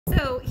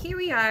here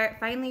we are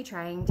finally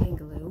trying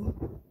Tanghulu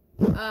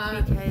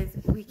because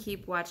we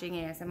keep watching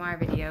ASMR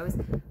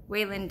videos.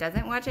 Waylon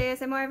doesn't watch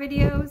ASMR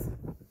videos,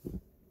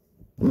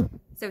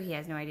 so he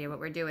has no idea what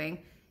we're doing.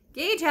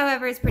 Gage,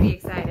 however, is pretty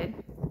excited.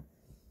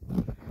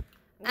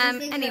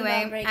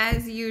 Anyway,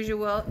 as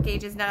usual,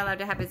 Gage is not allowed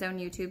to have his own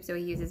YouTube, so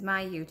he uses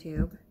my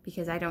YouTube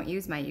because I don't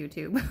use my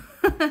YouTube.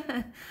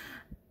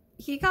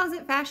 He calls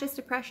it fascist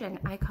oppression.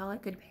 I call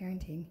it good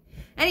parenting.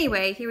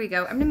 Anyway, here we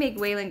go. I'm going to make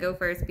Waylon go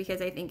first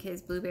because I think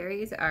his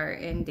blueberries are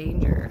in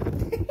danger.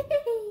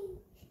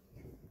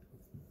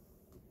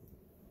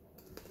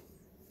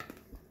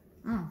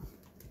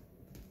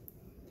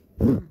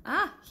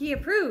 Ah, he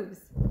approves.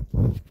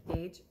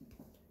 Gage.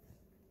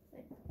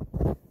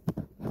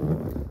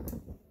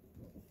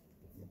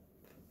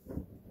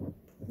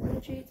 Why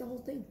don't you eat the whole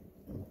thing?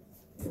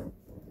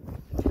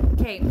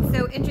 Okay,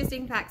 so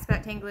interesting facts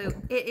about Tanghulu.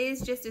 It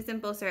is just a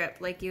simple syrup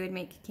like you would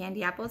make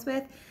candy apples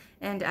with,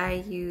 and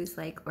I use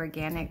like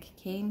organic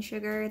cane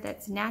sugar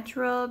that's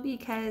natural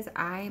because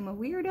I'm a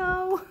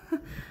weirdo.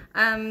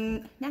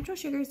 Natural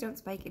sugars don't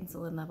spike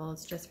insulin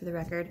levels, just for the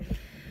record.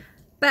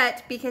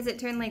 But because it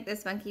turned like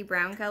this funky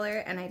brown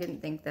color, and I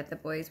didn't think that the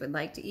boys would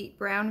like to eat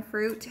brown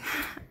fruit,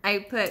 I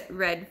put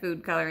red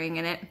food coloring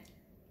in it.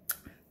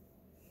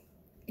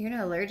 You're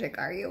not allergic,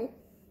 are you?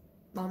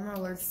 I'm not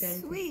allergic to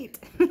anything. Sweet.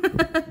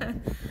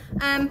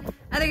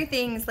 Other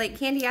things like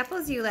candy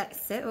apples you let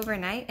sit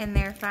overnight and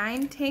they're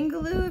fine.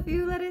 Tanghulu, if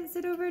you let it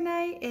sit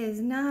overnight, is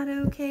not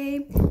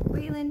okay.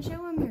 Waylon,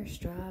 show them your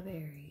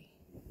strawberry.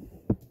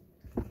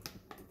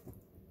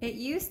 It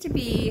used to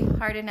be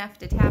hard enough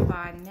to tap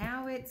on.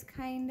 Now it's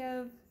kind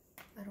of...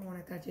 I don't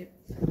want to touch it.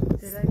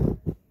 Did I?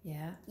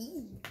 Yeah.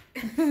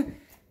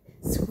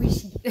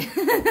 Squishy.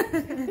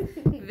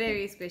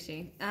 Very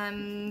squishy.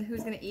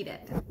 Who's gonna eat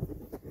it?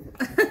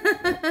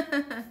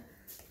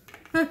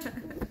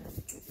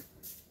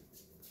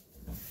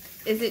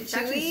 Is it It's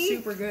actually chewy?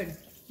 super good.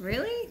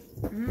 Really?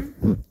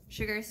 Mm-hmm.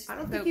 Sugar, I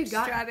don't think you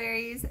got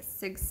strawberries,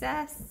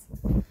 success.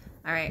 All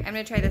right, I'm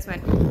gonna try this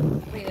one.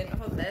 Wait, I didn't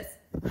hold this.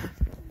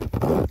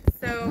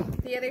 So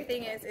the other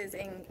thing is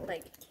in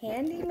like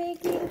candy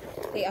making,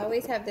 they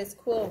always have this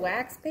cool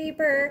wax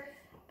paper.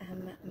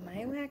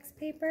 My wax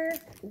paper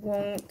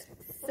won't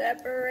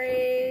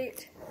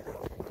separate.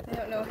 I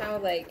don't know how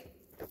like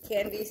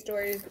candy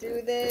stores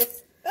do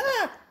this.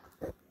 Ah!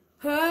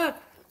 Huh.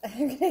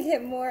 I'm gonna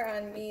get more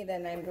on me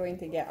than I'm going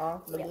to get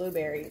off the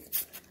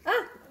blueberries.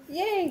 Ah!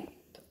 Yay!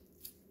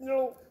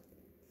 No.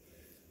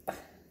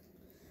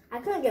 I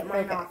couldn't get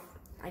mine off.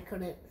 I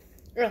couldn't.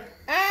 Ugh.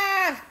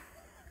 Ah!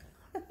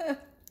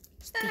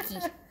 Sticky.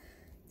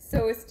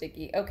 So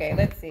sticky. Okay,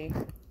 let's see.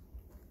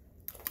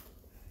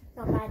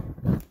 Not bad.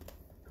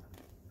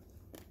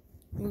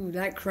 Ooh,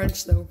 that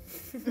crunch though.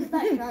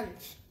 That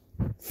crunch.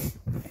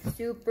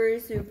 Super,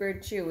 super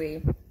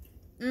chewy.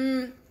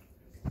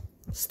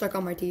 Stuck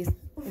on my teeth.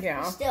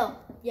 Yeah. Still.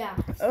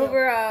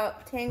 Overall,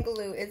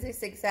 Tanghulu is a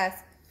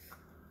success.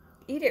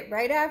 Eat it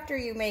right after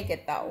you make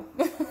it, though.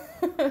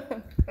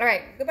 All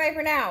right, goodbye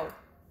for now.